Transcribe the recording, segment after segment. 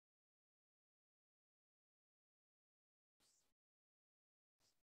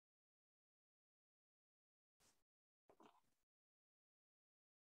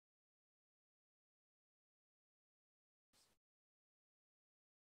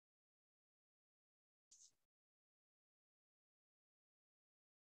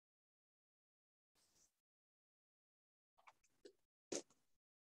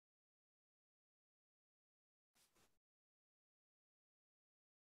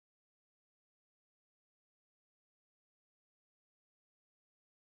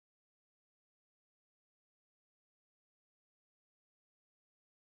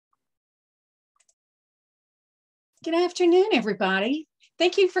Good afternoon, everybody.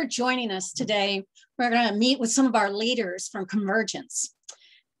 Thank you for joining us today. We're going to meet with some of our leaders from Convergence.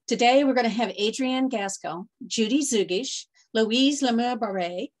 Today, we're going to have Adrienne Gaskell, Judy Zugish, Louise Lemieux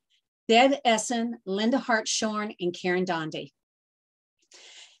Berube, Deb Essen, Linda Hartshorn, and Karen Donde.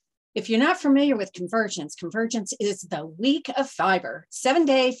 If you're not familiar with Convergence, Convergence is the Week of Fiber,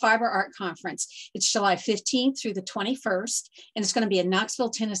 7-day fiber art conference. It's July 15th through the 21st, and it's going to be in Knoxville,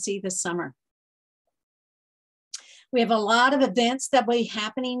 Tennessee this summer. We have a lot of events that will be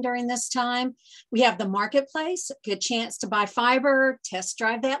happening during this time. We have the marketplace, a good chance to buy fiber, test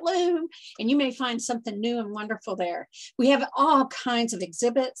drive that loom, and you may find something new and wonderful there. We have all kinds of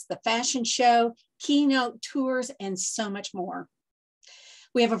exhibits, the fashion show, keynote tours, and so much more.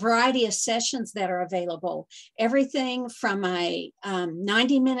 We have a variety of sessions that are available, everything from a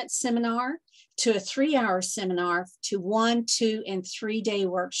 90-minute seminar to a 3-hour seminar to 1-, 2-, and 3-day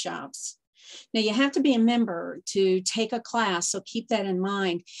workshops. Now, you have to be a member to take a class, so keep that in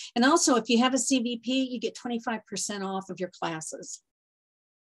mind. And also, if you have a CVP, you get 25% off of your classes.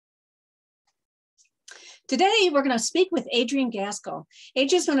 Today, we're going to speak with Adrienne Gaskell.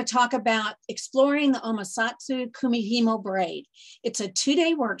 Adrienne's going to talk about exploring the Oimatsu Kumihimo braid. It's a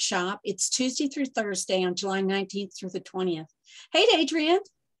 2-day workshop. It's Tuesday through Thursday on July 19th through the 20th. Hey, Adrienne.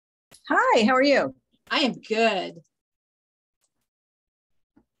 Hi, how are you? I am good.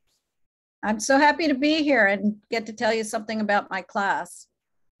 I'm so happy to be here and get to tell you something about my class.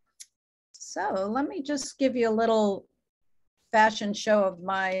 So let me just give you a little fashion show of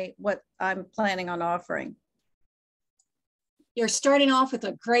what I'm planning on offering. You're starting off with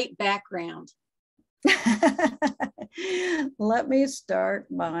a great background. Let me start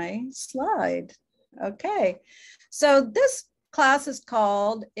my slide. Okay, so this class is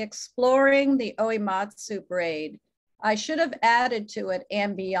called Exploring the Oimatsu Braid. I should have added to it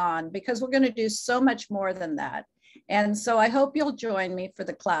and beyond because we're going to do so much more than that. And so I hope you'll join me for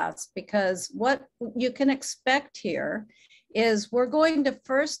the class because what you can expect here is we're going to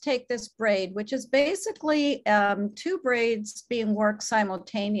first take this braid, which is basically 2 braids being worked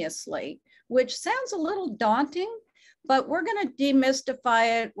simultaneously, which sounds a little daunting, but we're going to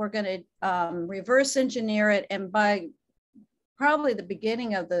demystify it. We're going to reverse engineer it. And by probably the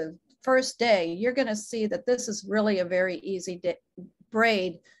beginning of the first day, you're going to see that this is really a very easy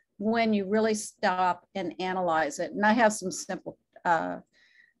braid when you really stop and analyze it. And I have some simple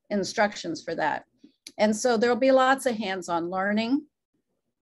instructions for that. And so there'll be lots of hands-on learning.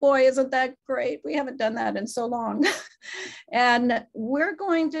 Boy, isn't that great? We haven't done that in so long. And we're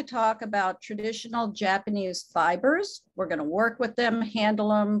going to talk about traditional Japanese fibers. We're going to work with them, handle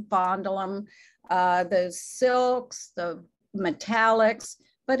them, fondle them, the silks, the metallics.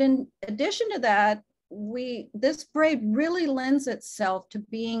 But in addition to that, this braid really lends itself to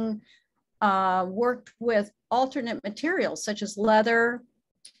being worked with alternate materials such as leather,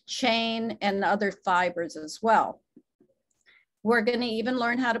 chain, and other fibers as well. We're going to even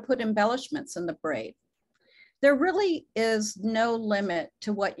learn how to put embellishments in the braid. There really is no limit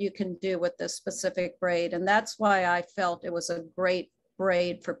to what you can do with this specific braid, and that's why I felt it was a great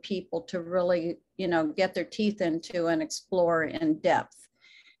braid for people to really, get their teeth into and explore in depth.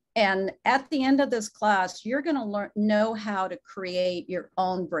 And at the end of this class, you're going to know how to create your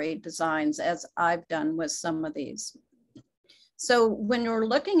own braid designs, as I've done with some of these. So when we're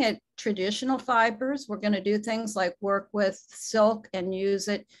looking at traditional fibers, we're going to do things like work with silk and use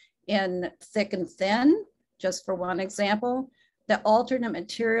it in thick and thin, just for one example. The alternate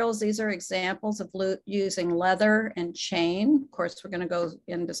materials, these are examples of using leather and chain. Of course, we're going to go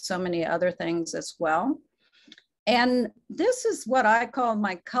into so many other things as well. And this is what I call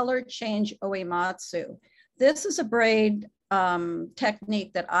my color change Oimatsu. This is a braid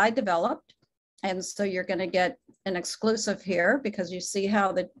technique that I developed. And so you're going to get an exclusive here because you see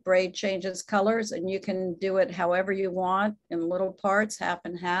how the braid changes colors, and you can do it however you want in little parts, half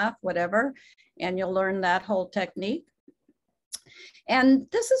and half, whatever. And you'll learn that whole technique. And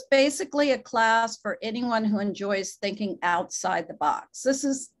this is basically a class for anyone who enjoys thinking outside the box. This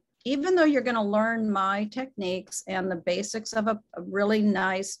is, even though you're going to learn my techniques and the basics of a really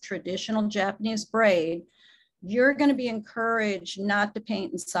nice traditional Japanese braid, you're going to be encouraged not to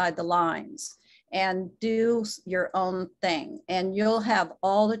paint inside the lines and do your own thing. And you'll have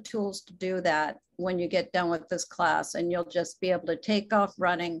all the tools to do that when you get done with this class, and you'll just be able to take off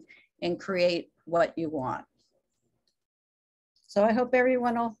running and create what you want. So I hope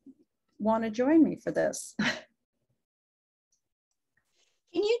everyone will want to join me for this.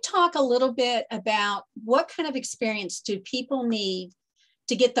 Can you talk a little bit about what kind of experience do people need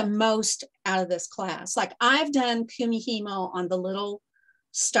to get the most out of this class? Like, I've done Kumihimo on the little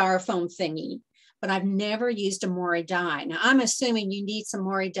styrofoam thingy, but I've never used a mori dye. Now, I'm assuming you need some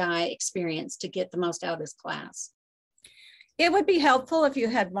mori dye experience to get the most out of this class. It would be helpful if you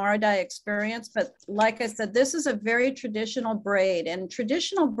had mori dye experience, but like I said, this is a very traditional braid, and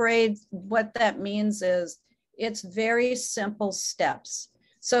traditional braid, what that means is it's very simple steps.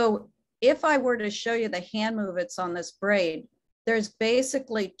 So if I were to show you the hand movements on this braid, there's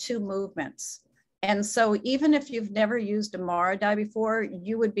basically 2 movements. And so even if you've never used a mori dye before,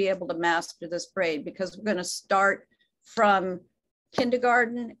 you would be able to master this braid, because we're going to start from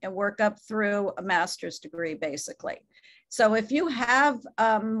kindergarten and work up through a master's degree, basically. So if you have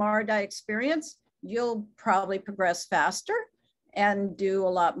mori dye experience, you'll probably progress faster and do a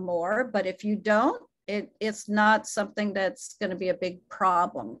lot more. But if you don't, it's not something that's going to be a big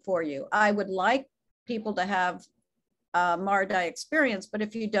problem for you. I would like people to have mori dye experience, but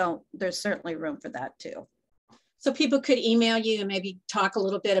if you don't, there's certainly room for that too. So people could email you and maybe talk a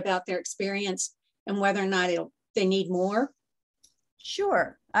little bit about their experience and whether or not they need more.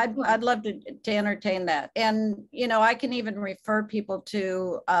 Sure, I'd love to entertain that. And, you know, I can even refer people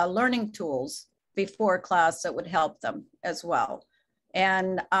to learning tools before class that would help them as well.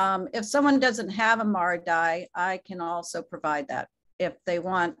 And if someone doesn't have a mori dye, I can also provide that if they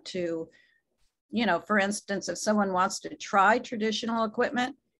want to. You know, for instance, if someone wants to try traditional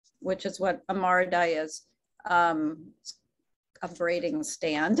equipment, which is what a mori dye is, a braiding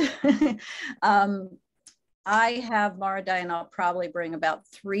stand. I have mori dye, and I'll probably bring about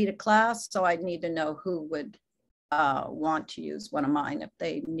 3 to class. So I'd need to know who would want to use one of mine if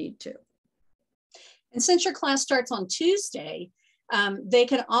they need to. And since your class starts on Tuesday, they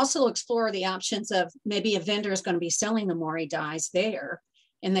can also explore the options of maybe a vendor is going to be selling the mori dyes there,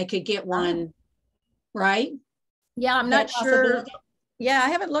 and they could get one. Right? Yeah, I'm not sure. Yeah, I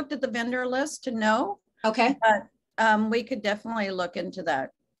haven't looked at the vendor list to know. Okay. But we could definitely look into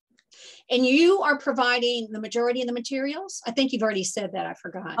that. And you are providing the majority of the materials? I think you've already said that. I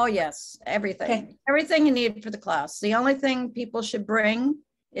forgot. Oh, yes. Everything. Okay. Everything you need for the class. The only thing people should bring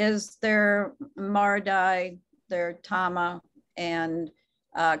is their mori dye, their tama, and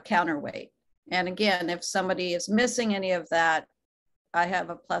counterweight. And again, if somebody is missing any of that, I have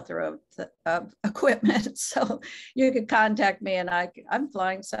a plethora of equipment, so you could contact me, and I'm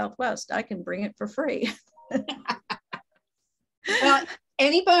flying Southwest. I can bring it for free. Well,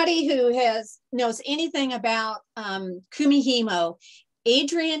 anybody who knows anything about Kumihimo,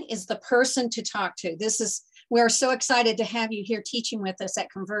 Adrienne is the person to talk to. We're so excited to have you here teaching with us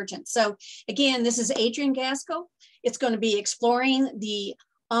at Convergence. So again, this is Adrienne Gaskell. It's going to be exploring the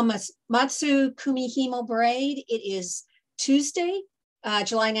Oimatsu Kumihimo braid. It is Tuesday,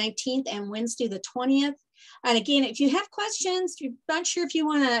 July 19th and Wednesday the 20th. And again, if you have questions, you're not sure if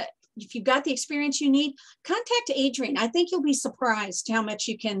you've got the experience you need, contact Adrienne. I think you'll be surprised how much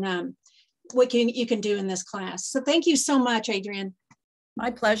you can, you can do in this class. So thank you so much, Adrienne. My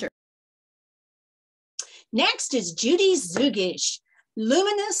pleasure. Next is Judy Zugish,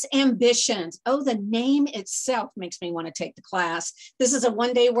 Luminous Ambitions. Oh, the name itself makes me want to take the class. This is a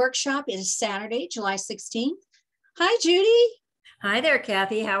one-day workshop. It is Saturday, July 16th. Hi, Judy. Hi there,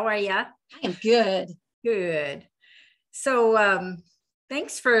 Kathy. How are you? I am good. Good. So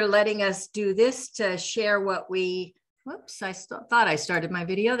thanks for letting us do this to share what whoops, I thought I started my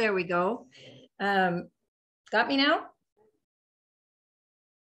video. There we go. Got me now?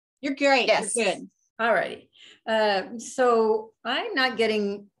 You're great. Yes. You're good. All righty. So I'm not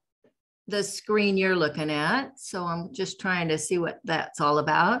getting the screen you're looking at. So I'm just trying to see what that's all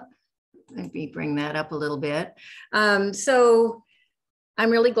about. Let me bring that up a little bit. So I'm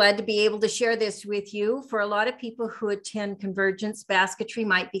really glad to be able to share this with you. For a lot of people who attend Convergence, basketry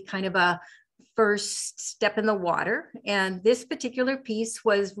might be kind of a first step in the water. And this particular piece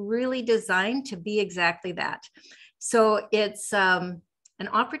was really designed to be exactly that. So it's an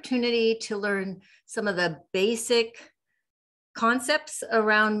opportunity to learn some of the basic concepts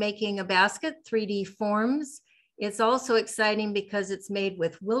around making a basket, 3D forms. It's also exciting because it's made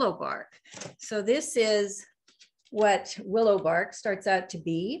with willow bark. So this is what willow bark starts out to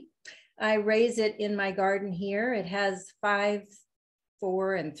be. I raise it in my garden here. It has 5,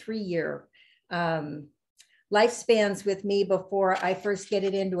 4, and 3 year lifespans with me before I first get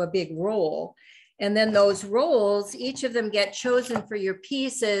it into a big roll. And then those rolls, each of them get chosen for your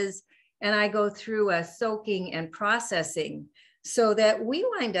pieces, and I go through a soaking and processing so that we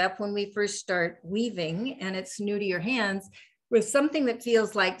wind up, when we first start weaving and it's new to your hands, with something that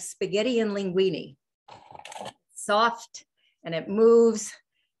feels like spaghetti and linguine. Soft, and it moves,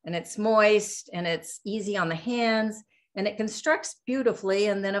 and it's moist, and it's easy on the hands, and it constructs beautifully.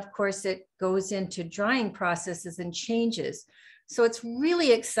 And then of course it goes into drying processes and changes. So it's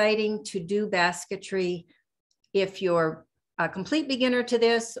really exciting to do basketry. If you're a complete beginner to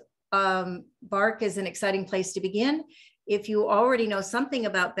this, bark is an exciting place to begin. If you already know something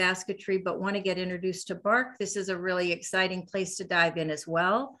about basketry but want to get introduced to bark, this is a really exciting place to dive in as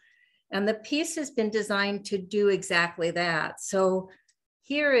well. And the piece has been designed to do exactly that. So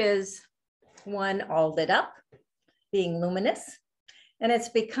here is one all lit up, being luminous. And it's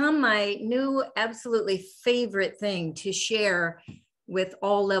become my new absolutely favorite thing to share with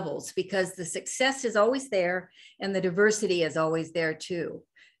all levels, because the success is always there and the diversity is always there too.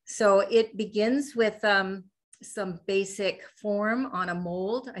 So it begins with some basic form on a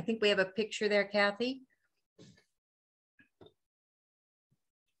mold. I think we have a picture there, Kathy.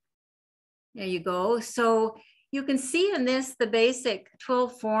 There you go. So you can see in this the basic twill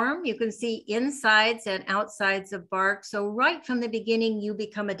form. You can see insides and outsides of bark. So right from the beginning, you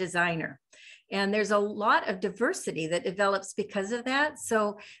become a designer. And there's a lot of diversity that develops because of that.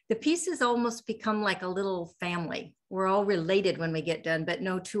 So the pieces almost become like a little family. We're all related when we get done, but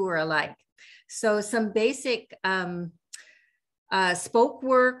no two are alike. So some basic spoke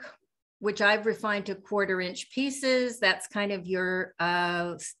work, which I've refined to 1/4 inch pieces. That's kind of your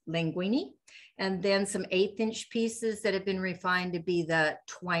linguini. And then some 1/8 inch pieces that have been refined to be the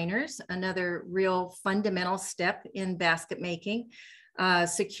twiners, another real fundamental step in basket making.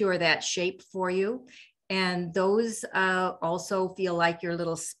 Secure that shape for you. And those also feel like your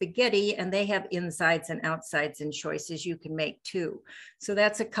little spaghetti, and they have insides and outsides and choices you can make too. So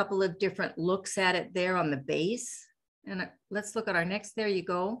that's a couple of different looks at it there on the base. And let's look at our next, there you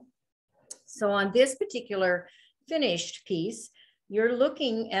go. So on this particular finished piece, you're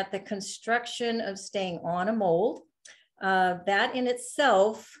looking at the construction of staying on a mold. That in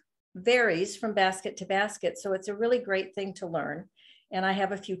itself varies from basket to basket. So it's a really great thing to learn. And I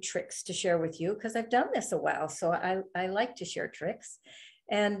have a few tricks to share with you because I've done this a while. So I like to share tricks.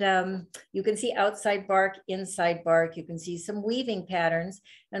 And you can see outside bark, inside bark. You can see some weaving patterns.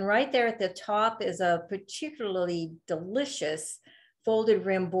 And right there at the top is a particularly delicious folded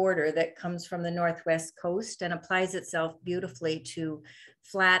rim border that comes from the Northwest coast and applies itself beautifully to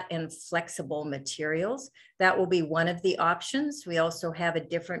flat and flexible materials. That will be one of the options. We also have a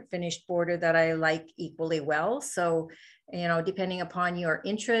different finished border that I like equally well. So, you know, depending upon your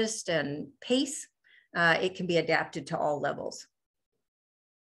interest and pace, it can be adapted to all levels.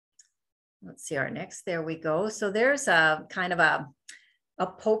 Let's see our next, there we go. So there's a kind of a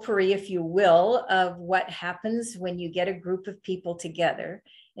potpourri, if you will, of what happens when you get a group of people together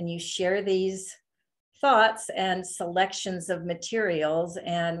and you share these thoughts and selections of materials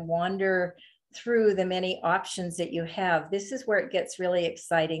and wander through the many options that you have. This is where it gets really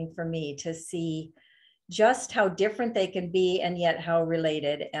exciting for me to see just how different they can be and yet how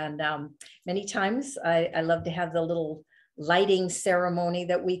related. And many times I love to have the little lighting ceremony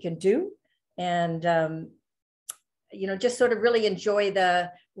that we can do. And you know, just sort of really enjoy the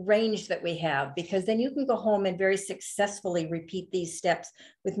range that we have, because then you can go home and very successfully repeat these steps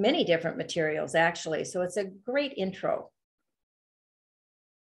with many different materials, actually. So it's a great intro.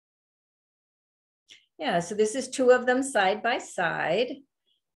 Yeah, so this is two of them side by side.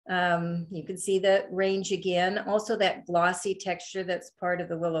 You can see the range again, also that glossy texture that's part of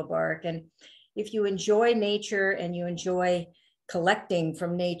the willow bark. And if you enjoy nature and you enjoy collecting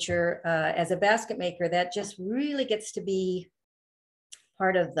from nature as a basket maker, that just really gets to be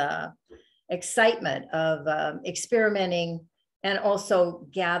part of the excitement of experimenting and also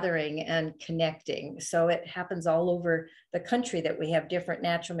gathering and connecting. So it happens all over the country that we have different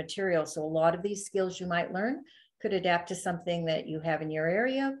natural materials. So a lot of these skills you might learn could adapt to something that you have in your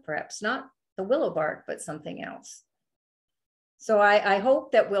area, perhaps not the willow bark, but something else. So I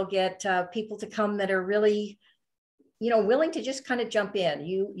hope that we'll get people to come that are really, you know, willing to just kind of jump in.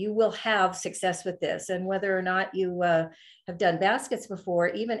 You will have success with this. And whether or not you have done baskets before,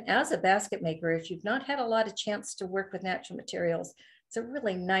 even as a basket maker, if you've not had a lot of chance to work with natural materials, it's a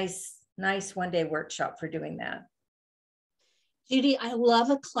really nice one-day workshop for doing that. Judy, I love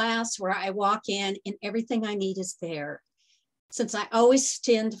a class where I walk in and everything I need is there. Since I always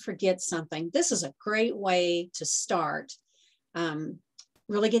tend to forget something, this is a great way to start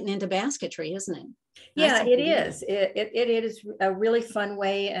really getting into basketry, isn't it? Yeah, it is. It is a really fun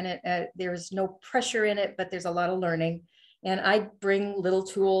way, and there's no pressure in it, but there's a lot of learning. And I bring little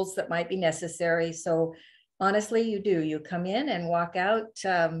tools that might be necessary. So honestly, you do. You come in and walk out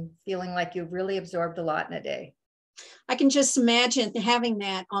feeling like you've really absorbed a lot in a day. I can just imagine having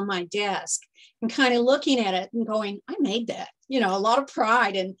that on my desk and kind of looking at it and going, I made that, you know, a lot of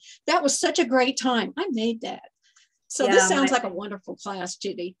pride. And that was such a great time. I made that. So yeah, this sounds like a wonderful class,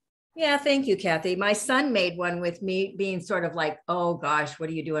 Judy. Yeah, thank you, Kathy. My son made one with me being sort of like, oh gosh, what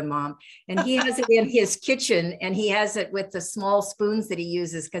are you doing, Mom? And he has it in his kitchen, and he has it with the small spoons that he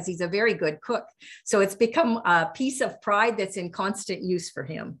uses because he's a very good cook. So it's become a piece of pride that's in constant use for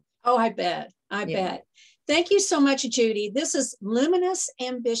him. Oh, I bet. I bet. Thank you so much, Judy. This is Luminous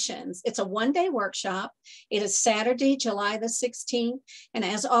Ambitions. It's a one-day workshop. It is Saturday, July the 16th. And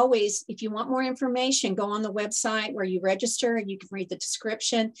as always, if you want more information, go on the website where you register and you can read the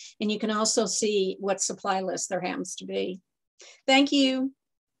description, and you can also see what supply list there happens to be. Thank you.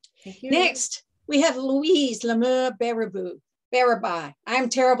 Thank you. Next, we have Louise Lemieux Berube. I'm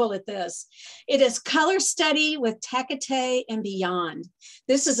terrible at this. It is color study with Taqueté and beyond.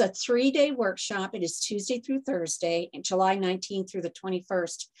 This is a 3-day workshop. It is Tuesday through Thursday, and July 19th through the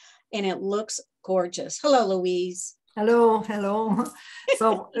 21st, and it looks gorgeous. Hello, Louise. Hello.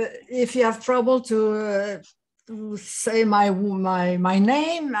 So if you have trouble to say my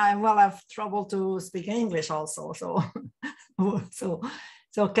name, I will have trouble to speak English also. So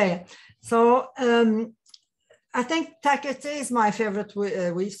it's okay. So I think Taqueté is my favorite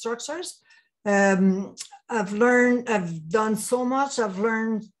weave structures. I've done so much. I've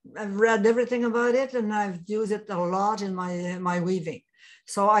read everything about it, and I've used it a lot in my weaving.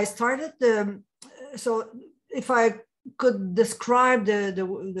 So I started so if I could describe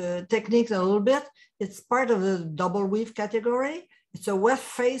the technique a little bit, it's part of the double weave category. It's a weft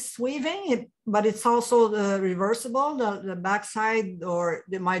face weaving, but it's also reversible, the backside, or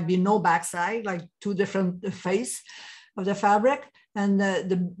there might be no backside, like two different face of the fabric. And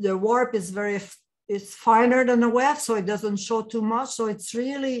the warp is it's finer than the weft, so it doesn't show too much. So it's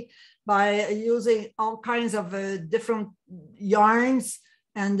really by using all kinds of different yarns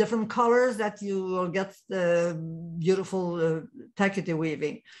and different colors that you will get the beautiful taqueté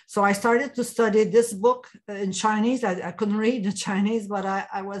weaving. So I started to study this book in Chinese. I couldn't read the Chinese, but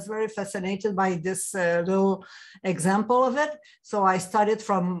I was very fascinated by this little example of it. So I studied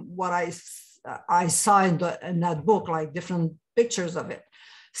from what I saw in that book, like different pictures of it.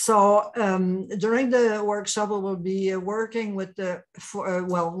 So during the workshop, we will be working with the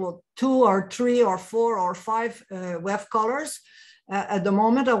 2 or 3 or 4 or 5 weft colors. At the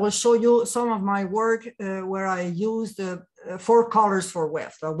moment, I will show you some of my work where I used 4 colors for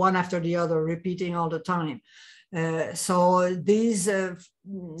weft, one after the other, repeating all the time. So these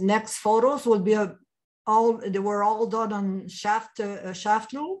next photos will be they were all done on shaft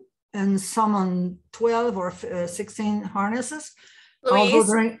loom, and some on 12 or 16 harnesses.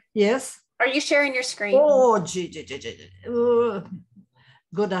 Louise, yes. Are you sharing your screen? Oh, gee.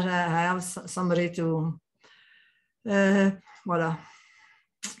 Good that I have somebody to. Voila.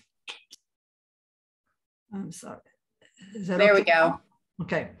 I'm sorry. There we go.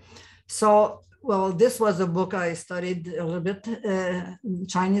 Okay. So, well, this was a book I studied a little bit,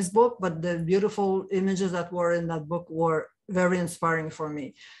 Chinese book, but the beautiful images that were in that book were very inspiring for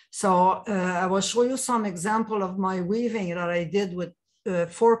me. So I will show you some example of my weaving that I did with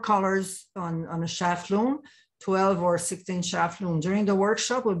 4 colors on a shaft loom, 12 or 16 shaft loom. During the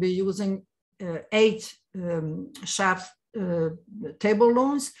workshop, we'll be using 8 shaft table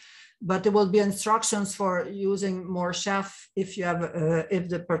looms, but there will be instructions for using more shaft if you have if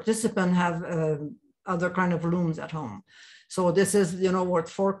the participant have other kind of looms at home. So this is, what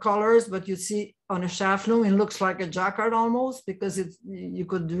 4 colors, but you see on a shaft loom, it looks like a jacquard almost, because you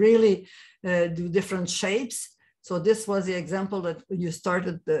could really do different shapes. So this was the example that you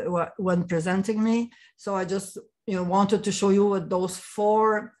started when presenting me. So I just wanted to show you what those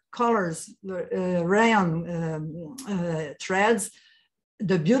 4 colors, rayon threads,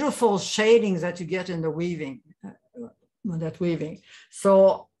 the beautiful shadings that you get in the weaving,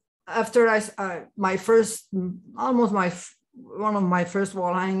 So after one of my first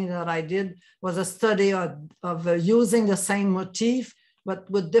wall hanging that I did was a study of using the same motif, but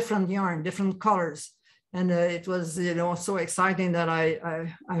with different yarn, different colors. And it was, so exciting that I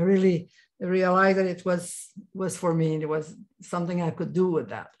really realized that it was for me. It was something I could do with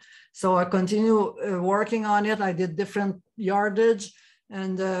that. So I continue working on it. I did different yardage.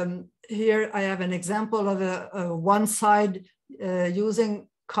 And here I have an example of a one side using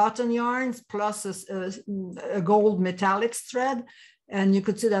cotton yarns plus a gold metallic thread. And you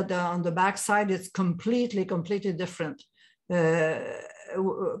could see that on the back side, it's completely different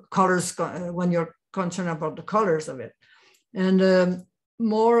colors when you're concerned about the colors of it. And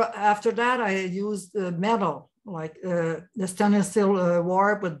more after that, I used metal, like the stainless steel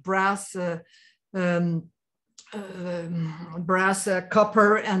warp with brass,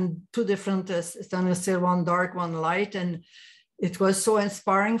 copper, and 2 different stainless steel, one dark, one light. And it was so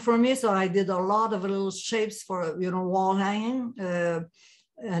inspiring for me. So I did a lot of little shapes for, wall hanging.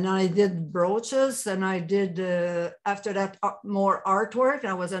 and I did brooches, and I did, after that, more artwork.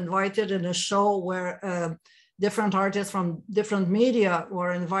 I was invited in a show where different artists from different media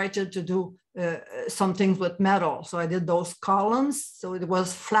were invited to do some things with metal. So I did those columns. So it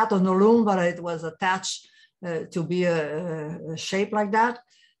was flat on the loom, but it was attached to be a shape like that.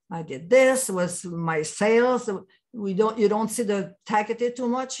 I did this, was my sails. You don't see the taqueté too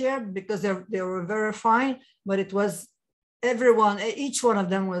much here because they were very fine, but it was each one of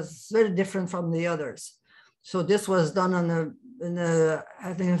them was very different from the others. So this was done on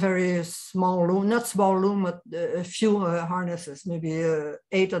I think a very small loom, not small loom, but a few harnesses, maybe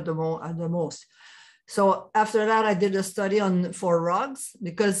 8 at the most. So after that, I did a study for rugs,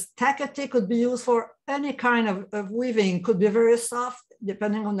 because taqueté could be used for any kind of weaving. It could be very soft,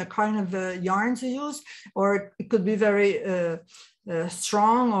 depending on the kind of yarns you use, or it could be very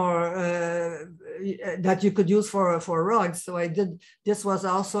strong, or that you could use for rugs. So I did, this was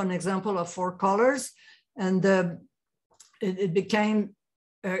also an example of 4 colors, and it became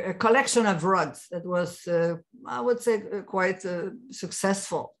a collection of rugs that was, I would say, quite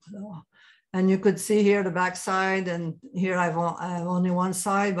successful. And you could see here the back side, and here I have only one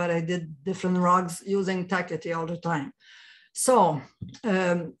side, but I did different rugs using taqueté all the time. So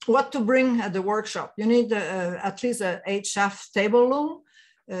what to bring at the workshop? You need at least a 8-shaft table loom.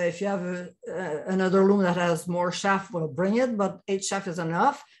 If you have another loom that has more shaft, we'll bring it, but 8 shaft is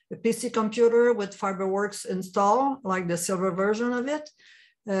enough. A PC computer with Fiberworks installed, like the silver version of it.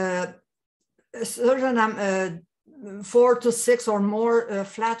 Certain 4 to 6 or more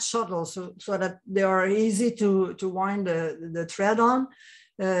flat shuttles, so that they are easy to wind the thread on.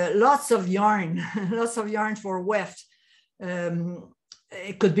 Lots of yarn, lots of yarn for weft.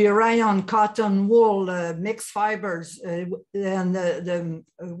 It could be rayon, cotton, wool, mixed fibers, and the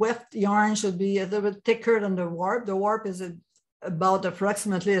weft yarn should be a little bit thicker than the warp. The warp is about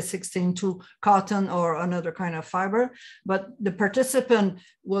approximately a 16-2 cotton or another kind of fiber. But the participant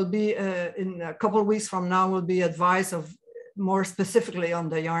will be, in a couple of weeks from now, will be advised of more specifically on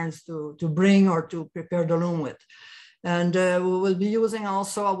the yarns to bring or to prepare the loom with. And we will be using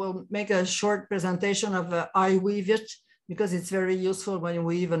also, I will make a short presentation of I Weave It, because it's very useful when you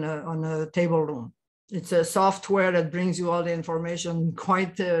weave on a table loom. It's a software that brings you all the information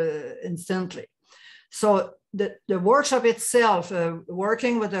quite instantly. So the workshop itself,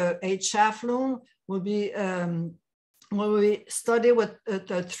 working with a 8-shaft loom, will be study with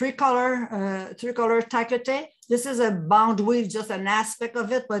the three-color taqueté. This is a bound weave, just an aspect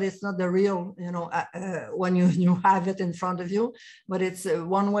of it, but it's not the real, when you have it in front of you. But it's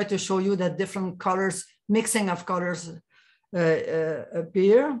one way to show you that different colors, mixing of colors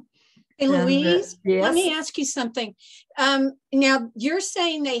appear. Hey, Louise, yes? Let me ask you something. Now, you're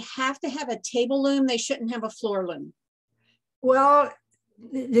saying they have to have a table loom, they shouldn't have a floor loom. Well,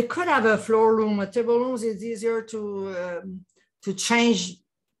 they could have a floor loom. A table looms is easier to change,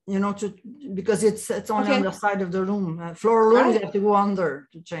 because it's only on the side of the loom. Floor loom, you have to go under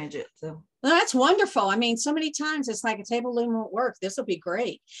to change it. So. Well, that's wonderful. I mean, so many times it's like a table loom won't work. This will be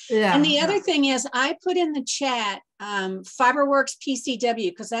great. Yeah. And the other thing is, I put in the chat Fiberworks PCW,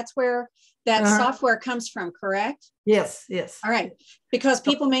 because that's where that software comes from, correct? Yes, yes. All right. Because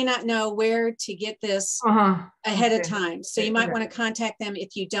people may not know where to get this ahead of time. So you might want to contact them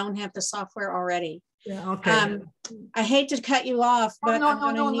if you don't have the software already. Yeah, okay. I hate to cut you off, but I'm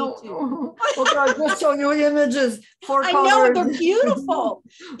going to need to. Okay, I'll just show you images. 4 I colors. know, they're beautiful.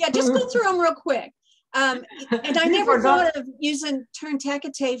 Yeah, just go through them real quick. And I never thought of using turn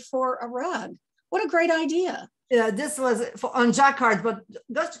taqueté for a rug. What a great idea. Yeah, this was on jacquard, but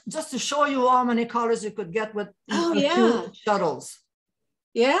just to show you how many colors you could get with few shuttles.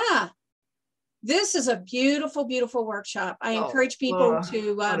 Yeah. This is a beautiful, beautiful workshop. I encourage people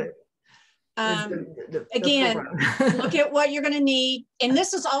to, again, look at what you're going to need. And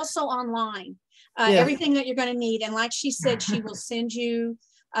this is also online, everything that you're going to need. And like she said, she will send you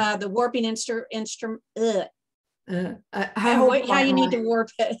the warping instrument. How you need to warp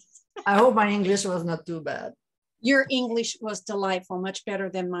it. I hope my English was not too bad. Your English was delightful, much better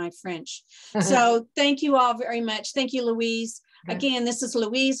than my French. So thank you all very much. Thank you, Louise. Again, this is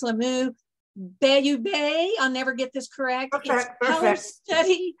Louise Lemieux Berube. I'll never get this correct. It's color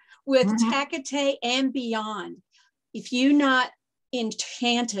study with taqueté and beyond. If you're not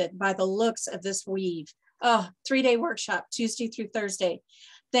enchanted by the looks of this weave, 3-day workshop, Tuesday through Thursday.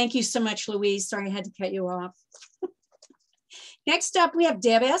 Thank you so much, Louise. Sorry, I had to cut you off. Next up, we have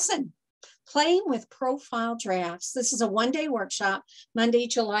Deb Essen. Playing with Profile Drafts. This is a 1-day workshop, Monday,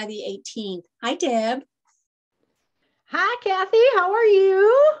 July the 18th. Hi, Deb. Hi, Kathy. How are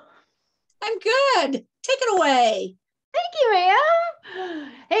you? I'm good. Take it away. Thank you,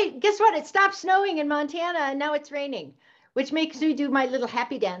 ma'am. Hey, guess what? It stopped snowing in Montana and now it's raining, which makes me do my little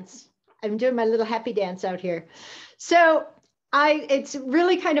happy dance. I'm doing my little happy dance out here. So it's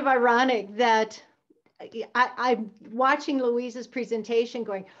really kind of ironic that I'm watching Louise's presentation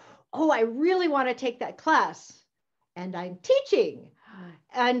going, oh, I really want to take that class. And I'm teaching.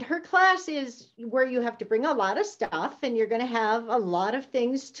 And her class is where you have to bring a lot of stuff and you're going to have a lot of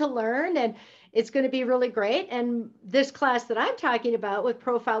things to learn. And it's going to be really great. And this class that I'm talking about with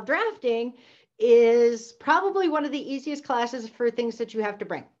profile drafting is probably one of the easiest classes for things that you have to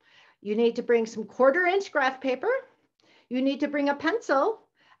bring. You need to bring some 1/4 inch graph paper. You need to bring a pencil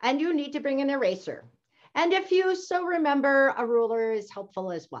and you need to bring an eraser. And if you so remember, a ruler is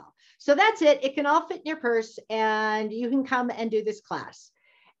helpful as well. So that's it. It can all fit in your purse and you can come and do this class.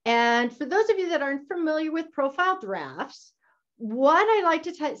 And for those of you that aren't familiar with profile drafts, what I like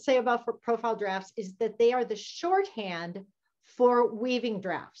to say about profile drafts is that they are the shorthand for weaving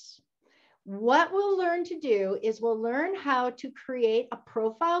drafts. What we'll learn to do is we'll learn how to create a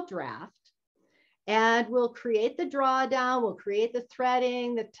profile draft. And we'll create the drawdown, we'll create the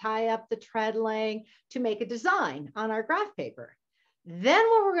threading, the tie up, the treadling to make a design on our graph paper. Then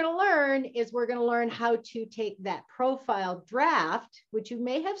what we're going to learn is we're going to learn how to take that profile draft, which you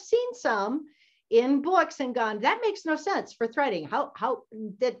may have seen some in books and gone, that makes no sense for threading.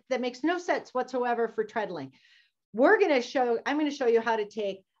 That makes no sense whatsoever for treadling. I'm going to show you how to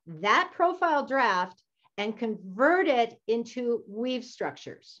take that profile draft and convert it into weave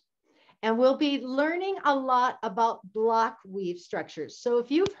structures. And we'll be learning a lot about block weave structures. So if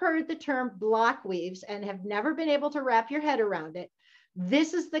you've heard the term block weaves and have never been able to wrap your head around it,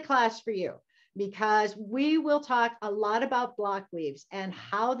 this is the class for you, because we will talk a lot about block weaves and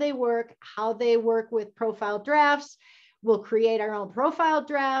how they work with profile drafts. We'll create our own profile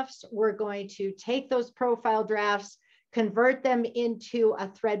drafts. We're going to take those profile drafts, convert them into a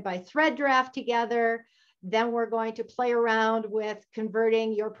thread by thread draft together. Then we're going to play around with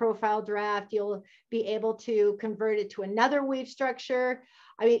converting your profile draft. You'll be able to convert it to another weave structure.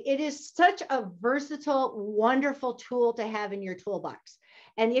 I mean, it is such a versatile, wonderful tool to have in your toolbox.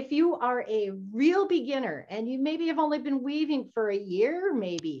 And if you are a real beginner and you maybe have only been weaving for a year,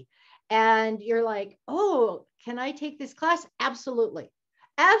 maybe, and you're like, oh, can I take this class? Absolutely.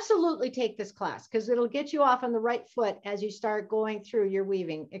 Absolutely take this class because it'll get you off on the right foot as you start going through your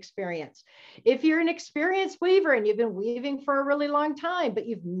weaving experience. If you're an experienced weaver and you've been weaving for a really long time, but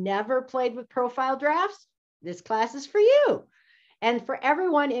you've never played with profile drafts, this class is for you. And for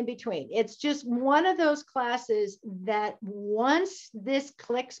everyone in between, it's just one of those classes that once this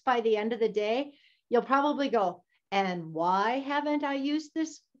clicks by the end of the day, you'll probably go, and why haven't I used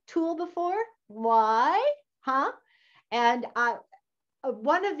this tool before? Why? Huh? And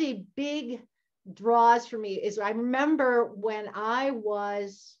one of the big draws for me is I remember when I'd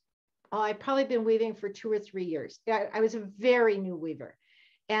probably been weaving for 2 or 3 years. I was a very new weaver.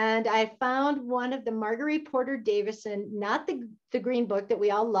 And I found one of the Marguerite Porter Davison, not the green book that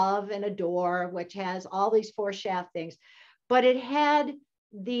we all love and adore, which has all these 4-shaft things, but it had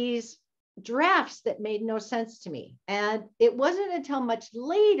these drafts that made no sense to me. And it wasn't until much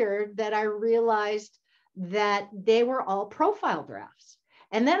later that I realized that they were all profile drafts.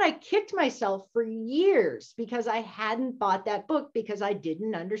 And then I kicked myself for years because I hadn't bought that book because I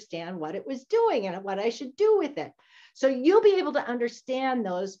didn't understand what it was doing and what I should do with it. So you'll be able to understand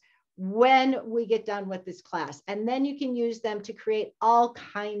those when we get done with this class. And then you can use them to create all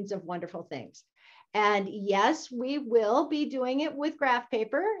kinds of wonderful things. And yes, we will be doing it with graph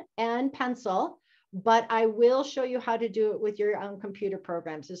paper and pencil, but I will show you how to do it with your own computer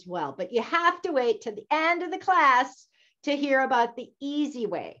programs as well. But you have to wait to the end of the class to hear about the easy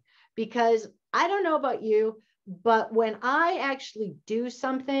way, because I don't know about you, but when I actually do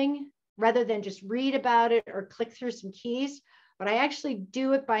something, rather than just read about it or click through some keys, but I actually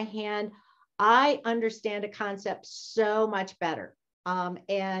do it by hand, I understand a concept so much better.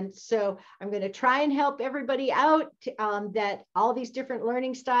 And so I'm going to try and help everybody out that all these different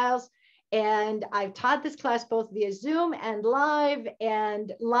learning styles. And I've taught this class both via Zoom and live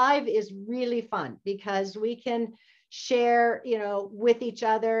is really fun because we can share, with each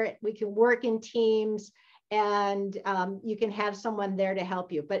other, we can work in teams, and you can have someone there to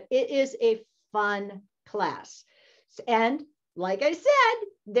help you. But it is a fun class. And like I said,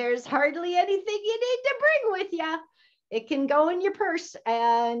 there's hardly anything you need to bring with you. It can go in your purse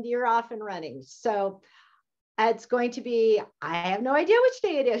and you're off and running. So it's going to be, I have no idea which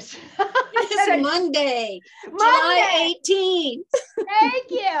day it is. It's Monday, July 18th.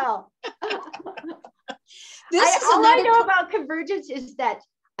 Thank you. This is all I know about Convergence is that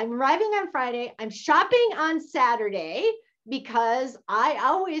I'm arriving on Friday. I'm shopping on Saturday because I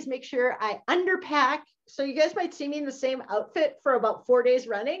always make sure I underpack. So you guys might see me in the same outfit for about 4 days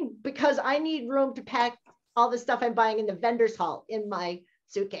running because I need room to pack all the stuff I'm buying in the vendor's hall in my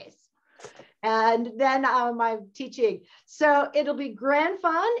suitcase. And then I'm teaching. So it'll be grand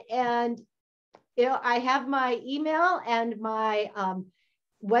fun. And I have my email and my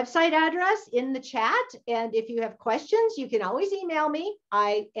website address in the chat. And if you have questions, you can always email me.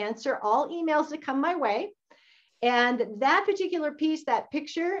 I answer all emails that come my way. And that particular piece, that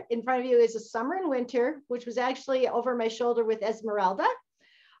picture in front of you is a summer and winter, which was actually over my shoulder with Esmeralda,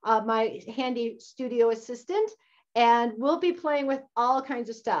 my handy studio assistant. And we'll be playing with all kinds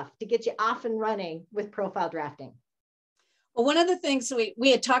of stuff to get you off and running with profile drafting. Well, one of the things we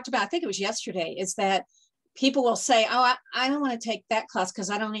had talked about, I think it was yesterday, is that people will say, oh, I don't want to take that class because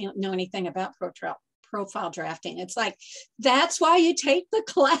I don't know anything about profile drafting. It's like, that's why you take the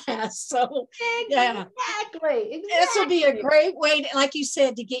class. So yeah, Exactly. This will be a great way, like you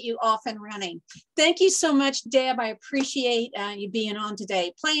said, to get you off and running. Thank you so much, Deb. I appreciate you being on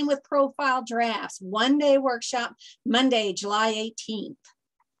today. Playing with profile drafts, 1-day workshop, Monday, July 18th.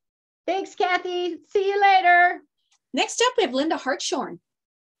 Thanks, Kathy. See you later. Next up, we have Linda Hartshorn.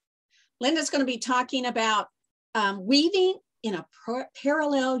 Linda's going to be talking about weaving in a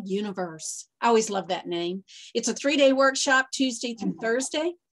parallel universe. I always love that name. It's a 3-day workshop, Tuesday through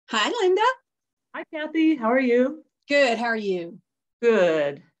Thursday. Hi, Linda. Hi, Kathy. How are you? Good. How are you?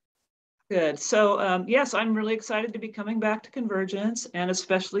 Good. Good. So yes, I'm really excited to be coming back to Convergence and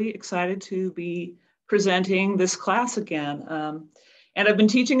especially excited to be presenting this class again. And I've been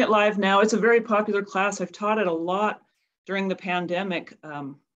teaching it live now. It's a very popular class. I've taught it a lot during the pandemic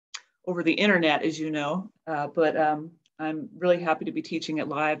over the internet, as you know, but I'm really happy to be teaching it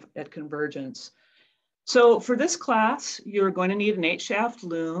live at Convergence. So for this class, you're going to need an 8-shaft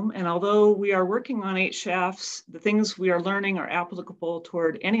loom. And although we are working on 8 shafts, the things we are learning are applicable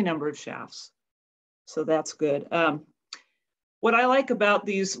toward any number of shafts. So that's good. What I like about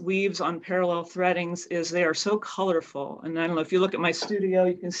these weaves on parallel threadings is they are so colorful. And I don't know, if you look at my studio,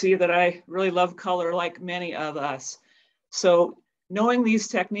 you can see that I really love color like many of us. So knowing these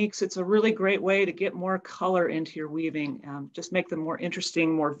techniques, it's a really great way to get more color into your weaving, just make them more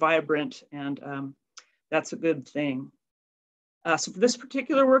interesting, more vibrant, and that's a good thing. So for this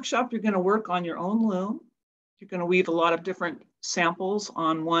particular workshop, you're going to work on your own loom. You're going to weave a lot of different samples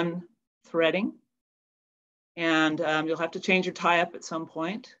on one threading. And you'll have to change your tie-up at some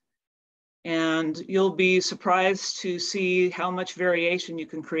point. And you'll be surprised to see how much variation you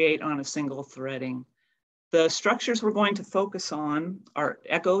can create on a single threading. The structures we're going to focus on are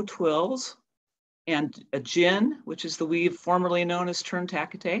echo twills and a jin, which is the weave formerly known as turn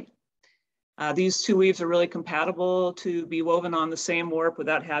taqueté. These two weaves are really compatible to be woven on the same warp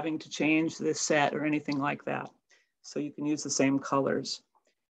without having to change the set or anything like that. So you can use the same colors.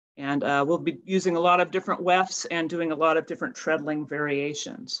 And we'll be using a lot of different wefts and doing a lot of different treadling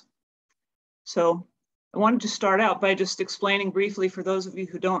variations. So I wanted to start out by just explaining briefly for those of you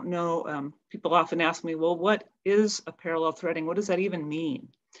who don't know, people often ask me, well, what is a parallel threading? What does that even mean?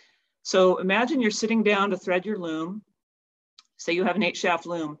 So imagine you're sitting down to thread your loom. Say you have an 8-shaft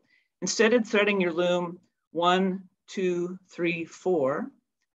loom. Instead of threading your loom 1, 2, 3, 4,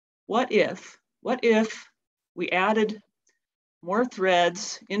 what if we added more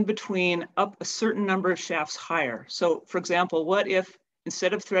threads in between up a certain number of shafts higher? So for example, what if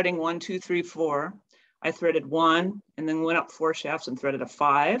instead of threading 1, 2, 3, 4, I threaded 1 and then went up 4 shafts and threaded a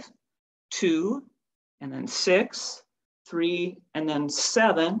 5, 2, and then 6, 3, and then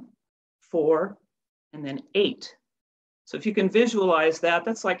 7, 4, and then 8. So if you can visualize that,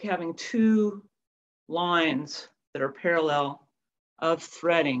 that's like having 2 lines that are parallel of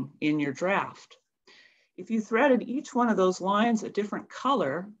threading in your draft. If you threaded each one of those lines a different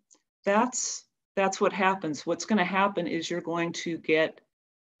color, that's what happens. What's going to happen is you're going to get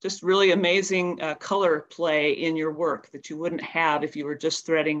just really amazing color play in your work that you wouldn't have if you were just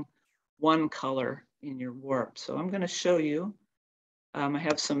threading one color in your warp. So I'm going to show you. I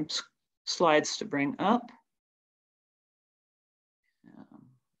have some slides to bring up. Here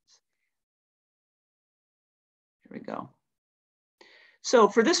we go. So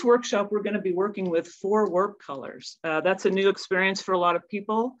for this workshop, we're going to be working with 4 warp colors. That's a new experience for a lot of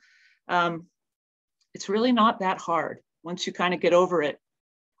people. It's really not that hard once you kind of get over it.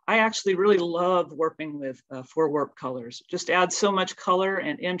 I actually really love warping with 4 warp colors. It just adds so much color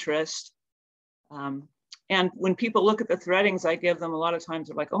and interest. And when people look at the threadings I give them, a lot of times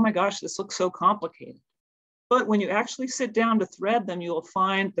they're like, oh my gosh, this looks so complicated. But when you actually sit down to thread them, you will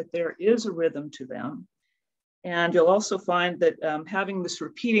find that there is a rhythm to them. And you'll also find that having this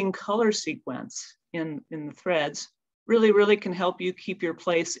repeating color sequence in the threads really can help you keep your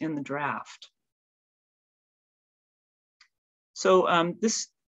place in the draft. So this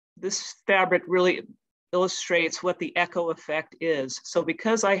fabric really illustrates what the echo effect is. So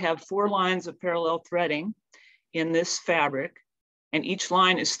because I have 4 lines of parallel threading in this fabric, and each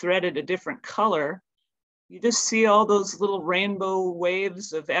line is threaded a different color, you just see all those little rainbow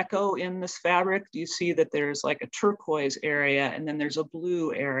waves of echo in this fabric. You see that there's like a turquoise area, and then there's a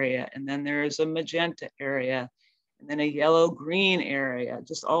blue area, and then there's a magenta area, and then a yellow-green area,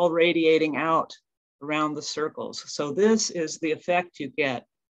 just all radiating out around the circles. So this is the effect you get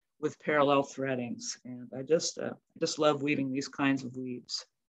with parallel threadings. And I just love weaving these kinds of weaves.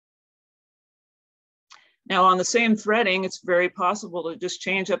 Now on the same threading, it's very possible to just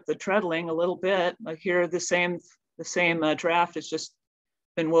change up the treadling a little bit. Like here, the same draft has just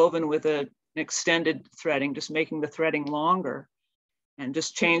been woven with an extended threading, just making the threading longer, and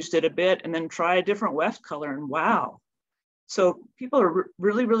just changed it a bit, and then try a different weft color, and wow. So people are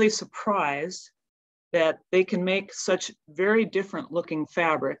really surprised that they can make such very different looking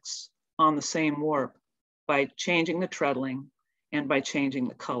fabrics on the same warp by changing the treadling and by changing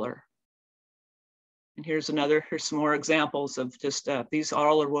the color. And here's some more examples of just, these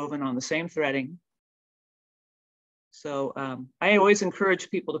all are woven on the same threading. So I always encourage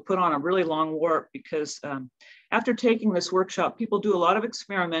people to put on a really long warp, because after taking this workshop, people do a lot of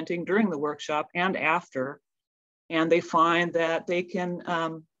experimenting during the workshop and after, and they find that they can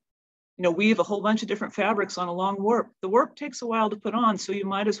weave a whole bunch of different fabrics on a long warp. The warp takes a while to put on, so you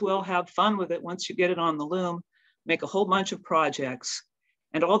might as well have fun with it once you get it on the loom, make a whole bunch of projects.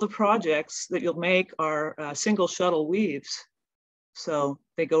 And all the projects that you'll make are single shuttle weaves, so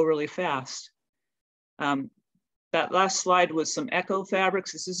they go really fast. That last slide was some echo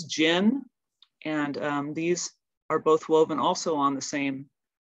fabrics. This is gin, and these are both woven also on the same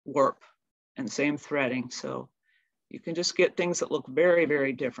warp and same threading. So you can just get things that look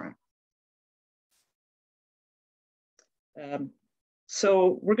very different.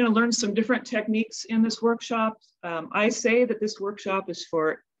 So we're going to learn some different techniques in this workshop. I say that this workshop is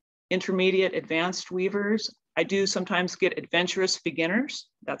for intermediate advanced weavers. I do sometimes get adventurous beginners.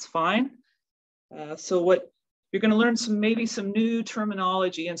 That's fine. So what you're going to learn maybe some new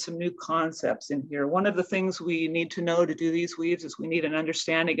terminology and some new concepts in here. One of the things we need to know to do these weaves is we need an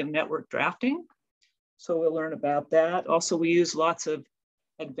understanding of network drafting. So we'll learn about that. Also, we use lots of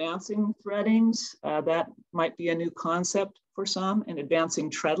advancing threadings. That might be a new concept for some, and advancing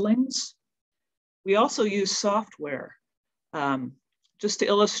treadlings. We also use software just to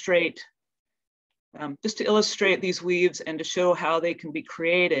illustrate these weaves and to show how they can be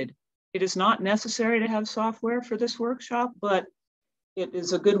created. It is not necessary to have software for this workshop, but it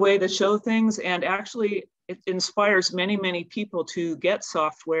is a good way to show things, and actually it inspires many people to get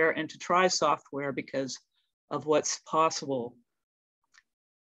software and to try software because of what's possible.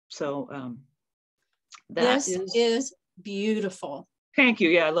 So this is beautiful. Thank you.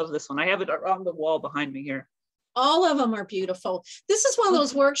 Yeah, I love this one. I have it on the wall behind me here. All of them are beautiful. This is one of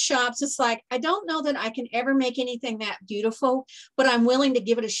those workshops. It's like, I don't know that I can ever make anything that beautiful, but I'm willing to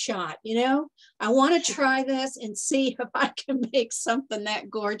give it a shot. You know, I want to try this and see if I can make something that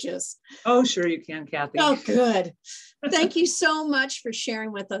gorgeous. Oh, sure you can, Kathy. Oh, good. Thank you so much for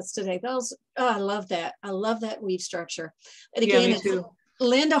sharing with us today. I love that. I love that weave structure. And again, yeah, me too.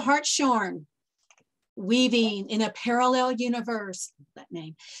 Linda Hartshorn, Weaving in a Parallel Universe, that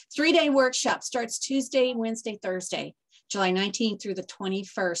name. 3-day workshop starts Tuesday, Wednesday, Thursday, July 19th through the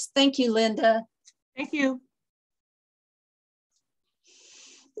 21st. Thank you, Linda. Thank you.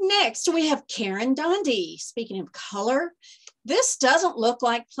 Next, we have Karen Donde. Speaking of color, this doesn't look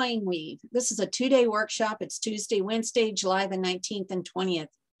like plain weave. This is a 2-day workshop. It's Tuesday, Wednesday, July the 19th and 20th.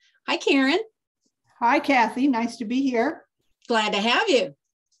 Hi, Karen. Hi, Kathy. Nice to be here. Glad to have you.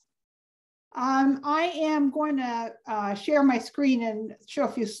 I am going to share my screen and show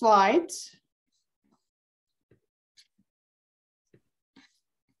a few slides.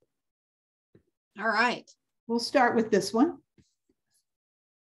 All right. We'll start with this one.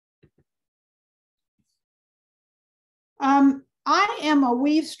 I am a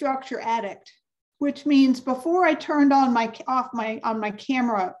weave structure addict, which means before I turned on my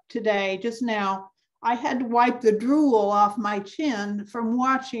camera today, just now, I had to wipe the drool off my chin from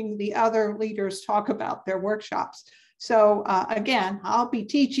watching the other leaders talk about their workshops. So again, I'll be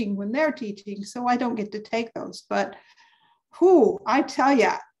teaching when they're teaching, so I don't get to take those. But I tell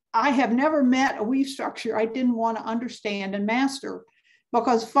you, I have never met a weave structure I didn't want to understand and master,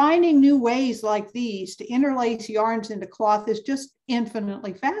 because finding new ways like these to interlace yarns into cloth is just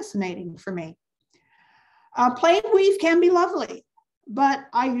infinitely fascinating for me. Plain weave can be lovely, but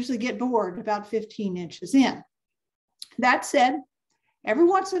I usually get bored about 15 inches in. That said, every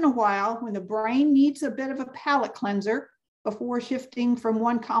once in a while, when the brain needs a bit of a palate cleanser before shifting from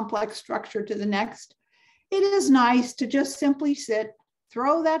one complex structure to the next, it is nice to just simply sit,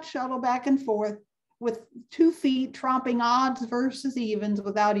 throw that shuttle back and forth with 2 feet tromping odds versus evens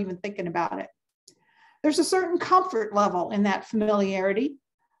without even thinking about it. There's a certain comfort level in that familiarity.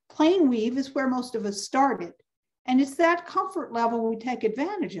 Plain weave is where most of us started, and it's that comfort level we take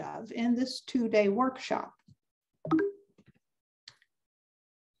advantage of in this 2-day workshop.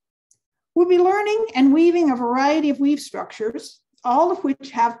 We'll be learning and weaving a variety of weave structures, all of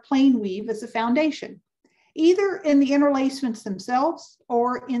which have plain weave as a foundation, either in the interlacements themselves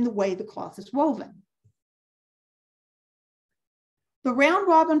or in the way the cloth is woven. The round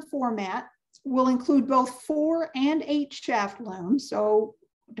robin format will include both 4 and 8 shaft looms, so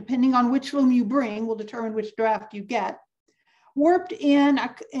depending on which loom you bring will determine which draft you get. Warped in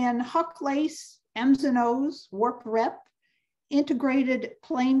huck lace, M's and O's, warp rep, integrated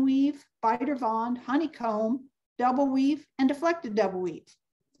plain weave, biter bond, honeycomb, double weave, and deflected double weave.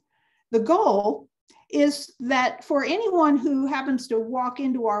 The goal is that for anyone who happens to walk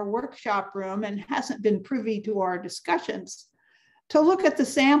into our workshop room and hasn't been privy to our discussions, to look at the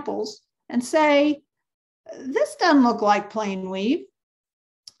samples and say, this doesn't look like plain weave.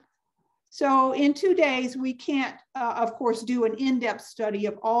 So in 2 days, we can't, of course, do an in-depth study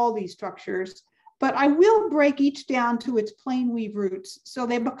of all these structures, but I will break each down to its plain weave roots so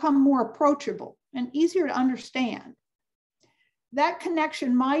they become more approachable and easier to understand. That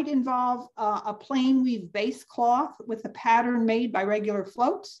connection might involve a plain weave base cloth with a pattern made by regular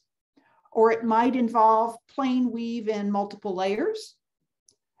floats, or it might involve plain weave in multiple layers.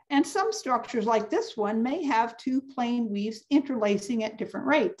 And some structures like this one may have 2 plain weaves interlacing at different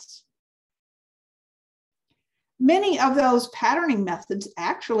rates. Many of those patterning methods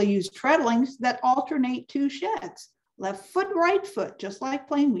actually use treadlings that alternate 2 sheds, left foot, right foot, just like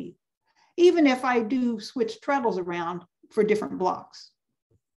plain weave, even if I do switch treadles around for different blocks.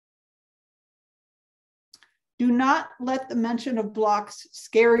 Do not let the mention of blocks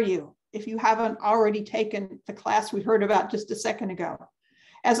scare you if you haven't already taken the class we heard about just a second ago,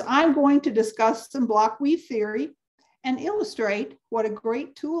 as I'm going to discuss some block weave theory and illustrate what a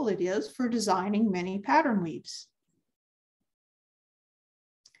great tool it is for designing many pattern weaves.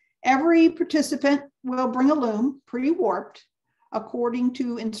 Every participant will bring a loom pre-warped according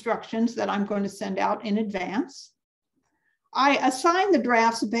to instructions that I'm going to send out in advance. I assign the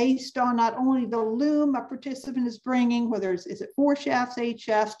drafts based on not only the loom a participant is bringing, whether is it 4 shafts, 8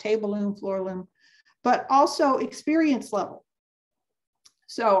 shafts, table loom, floor loom, but also experience level.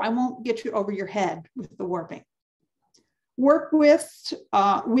 So I won't get you over your head with the warping. Work widths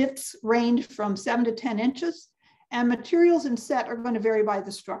range from 7 to 10 inches, and materials and set are going to vary by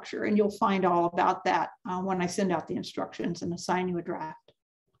the structure, and you'll find all about that when I send out the instructions and assign you a draft.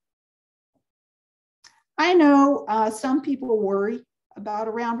 I know some people worry about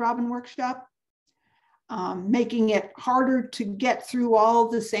a round robin workshop, making it harder to get through all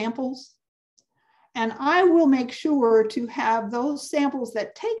the samples. And I will make sure to have those samples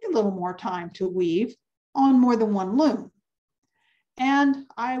that take a little more time to weave on more than one loom. And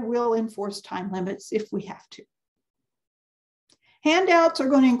I will enforce time limits if we have to. Handouts are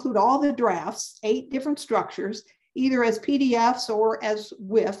going to include all the drafts, 8 different structures, either as PDFs or as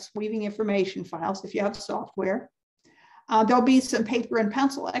WIFs, weaving information files, if you have software. There'll be some paper and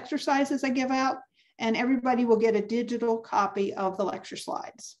pencil exercises I give out, and everybody will get a digital copy of the lecture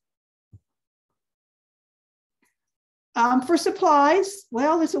slides. For supplies,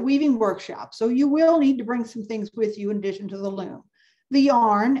 well, it's a weaving workshop, so you will need to bring some things with you in addition to the loom. The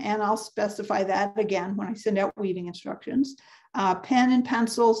yarn, and I'll specify that again when I send out weaving instructions, pen and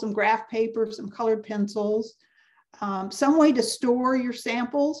pencil, some graph paper, some colored pencils, some way to store your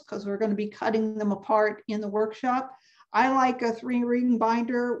samples because we're going to be cutting them apart in the workshop. I like a 3-ring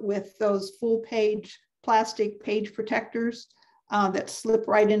binder with those full-page plastic page protectors that slip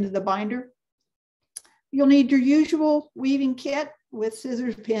right into the binder. You'll need your usual weaving kit with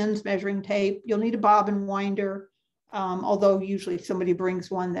scissors, pins, measuring tape. You'll need a bobbin winder, although usually somebody brings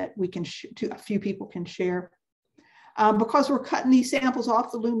one that we can a few people can share. Because we're cutting these samples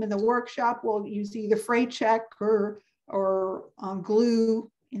off the loom in the workshop, we'll use either fray check or glue,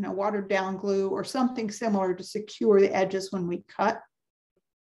 watered down glue or something similar to secure the edges when we cut.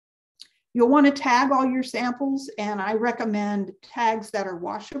 You'll want to tag all your samples, and I recommend tags that are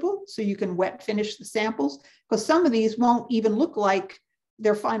washable so you can wet finish the samples, because some of these won't even look like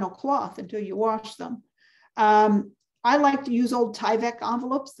their final cloth until you wash them. I like to use old Tyvek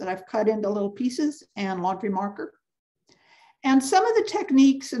envelopes that I've cut into little pieces and laundry marker. And some of the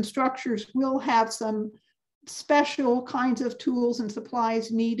techniques and structures will have some special kinds of tools and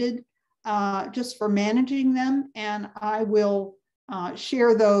supplies needed just for managing them. And I will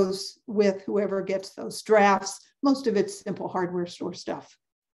share those with whoever gets those drafts. Most of it's simple hardware store stuff.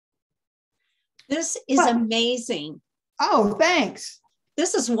 This is amazing. Oh, thanks.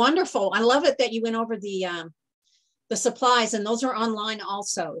 This is wonderful. I love it that you went over the supplies, and those are online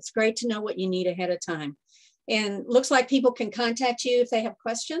also. It's great to know what you need ahead of time. And looks like people can contact you if they have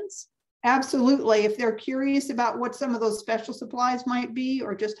questions. Absolutely. If they're curious about what some of those special supplies might be,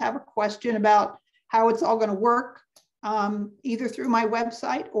 or just have a question about how it's all going to work, either through my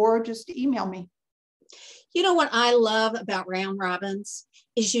website or just email me. You know what I love about round robins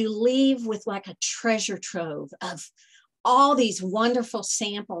is you leave with like a treasure trove of all these wonderful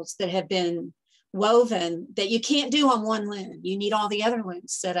samples that have been woven that you can't do on one loom. You need all the other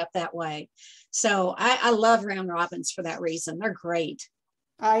looms set up that way. So I love round robins for that reason. They're great.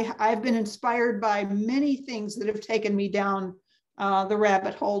 I've been inspired by many things that have taken me down the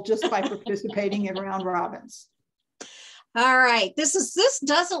rabbit hole just by participating in round robins. All right, this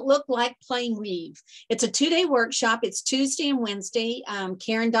doesn't look like plain weave. It's a 2-day workshop. It's Tuesday and Wednesday.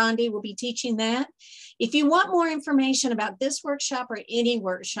 Karen Donde will be teaching that. If you want more information about this workshop or any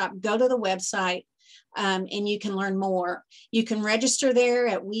workshop, go to the website and you can learn more. You can register there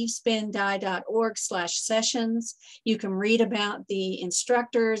at weavespindye.org/sessions. You can read about the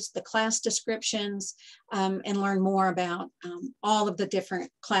instructors, the class descriptions, and learn more about all of the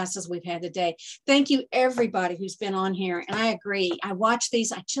different classes we've had today. Thank you, everybody who's been on here. And I agree. I watch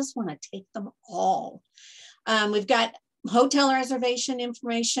these. I just want to take them all. We've got hotel reservation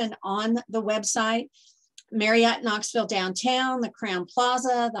information on the website. Marriott Knoxville downtown, the Crown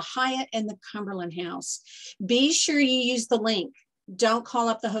Plaza, the Hyatt, and the Cumberland House. Be sure you use the link. Don't call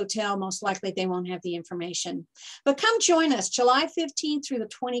up the hotel. Most likely they won't have the information. But come join us July 15th through the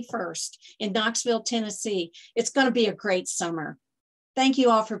 21st in Knoxville, Tennessee. It's going to be a great summer. Thank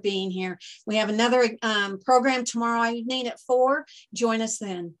you all for being here. We have another program tomorrow evening at 4. Join us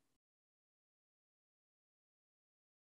then.